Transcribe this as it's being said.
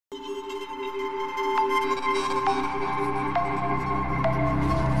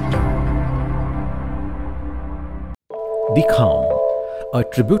The Kham, a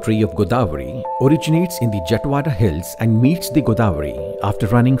tributary of Godavari, originates in the Jatwada hills and meets the Godavari after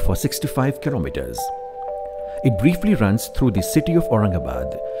running for 65 kilometers. It briefly runs through the city of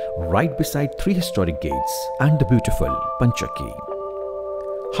Aurangabad, right beside three historic gates and the beautiful Panchakki.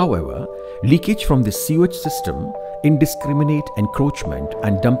 However, leakage from the sewage system, indiscriminate encroachment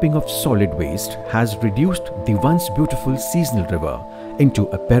and dumping of solid waste has reduced the once beautiful seasonal river into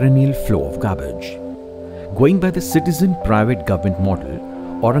a perennial flow of garbage. Going by the citizen-private government model,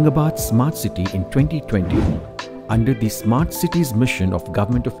 Aurangabad Smart City in 2020, under the Smart Cities mission of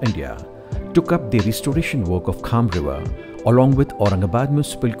Government of India, took up the restoration work of Kham River along with Aurangabad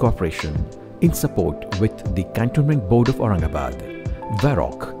Municipal Corporation in support with the Cantonment Board of Aurangabad,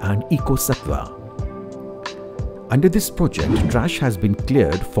 Varroc and EcoSattva. Under this project, trash has been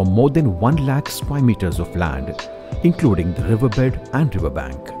cleared for more than 1 lakh square meters of land, including the riverbed and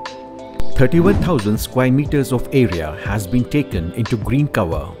riverbank. 31,000 square meters of area has been taken into green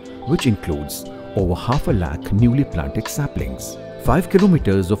cover, which includes over 500,000 lakh newly planted saplings. 5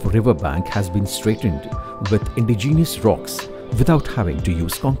 kilometers of riverbank has been straightened with indigenous rocks without having to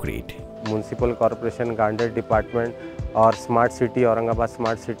use concrete. Municipal corporation garden department और smart city Aurangabad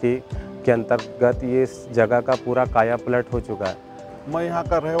smart city के अंतर्गत ये जगह का पूरा काया पलट हो चुका है। मैं यहाँ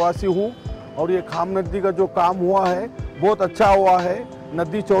का रहवासी हूँ और ये खाम नदी का जो काम हुआ है बहुत अच्छा हुआ है।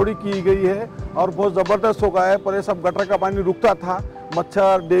 नदी चौड़ी की गई है और बहुत ज़बरदस्त हो गया है। पहले सब गटर का पानी रुकता था,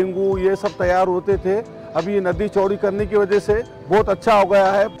 मच्छर डेंगू ये सब तैयार होते थे। अभी ये नदी चौड़ी करने की वजह से बहुत अच्छा हो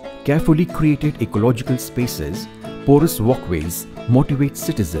गया है। Carefully created ecological spaces, porous walkways motivate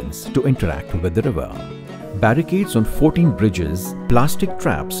citizens to interact with the river. Barricades on 14 bridges, plastic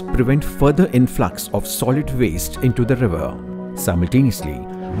traps prevent further influx of solid waste into the river. Simultaneously,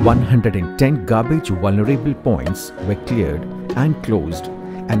 110 garbage vulnerable points were cleared and closed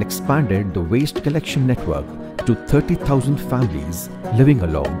and expanded the waste collection network to 30,000 families living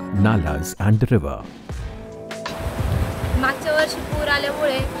along nalas and the river. मागच्या वर्षी पूर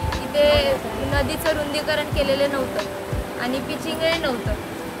आल्यामुळे इथे नदीचं रुंदीकरण केलेले नव्हतं आणि पिचिंगही नव्हतं,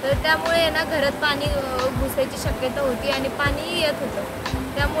 तर त्यामुळे ना घरात पाणी घुसायची शक्यता होती आणि पाणी येत होतं,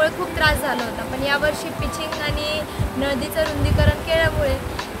 त्यामुळे खूप त्रास झाला होता. पण या वर्षी पिचिंग आणि नदीचं रुंदीकरण केल्यामुळे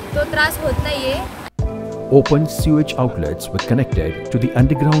तो त्रास होत नाहीये. Open sewage outlets were connected to the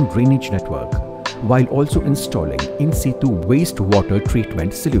underground drainage network while also installing in situ wastewater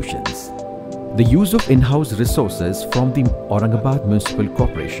treatment solutions. The use of in-house resources from the Aurangabad Municipal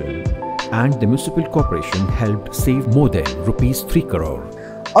Corporation and the Municipal Corporation helped save more than ₹3 crore.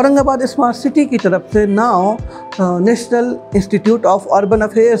 Aurangabad smart city की तरफ से now national institute of urban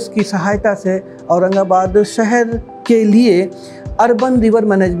affairs की सहायता से औरंगाबाद शहर के लिए urban river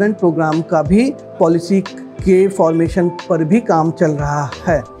management programme का भी पॉलिसी के फॉर्मेशन पर भी काम चल रहा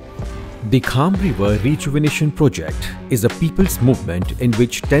है. The Kham River Rejuvenation project is a people's movement in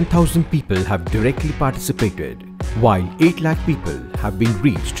which 10,000 people have directly participated, while 8 lakh people have been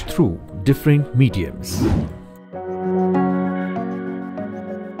reached through different mediums.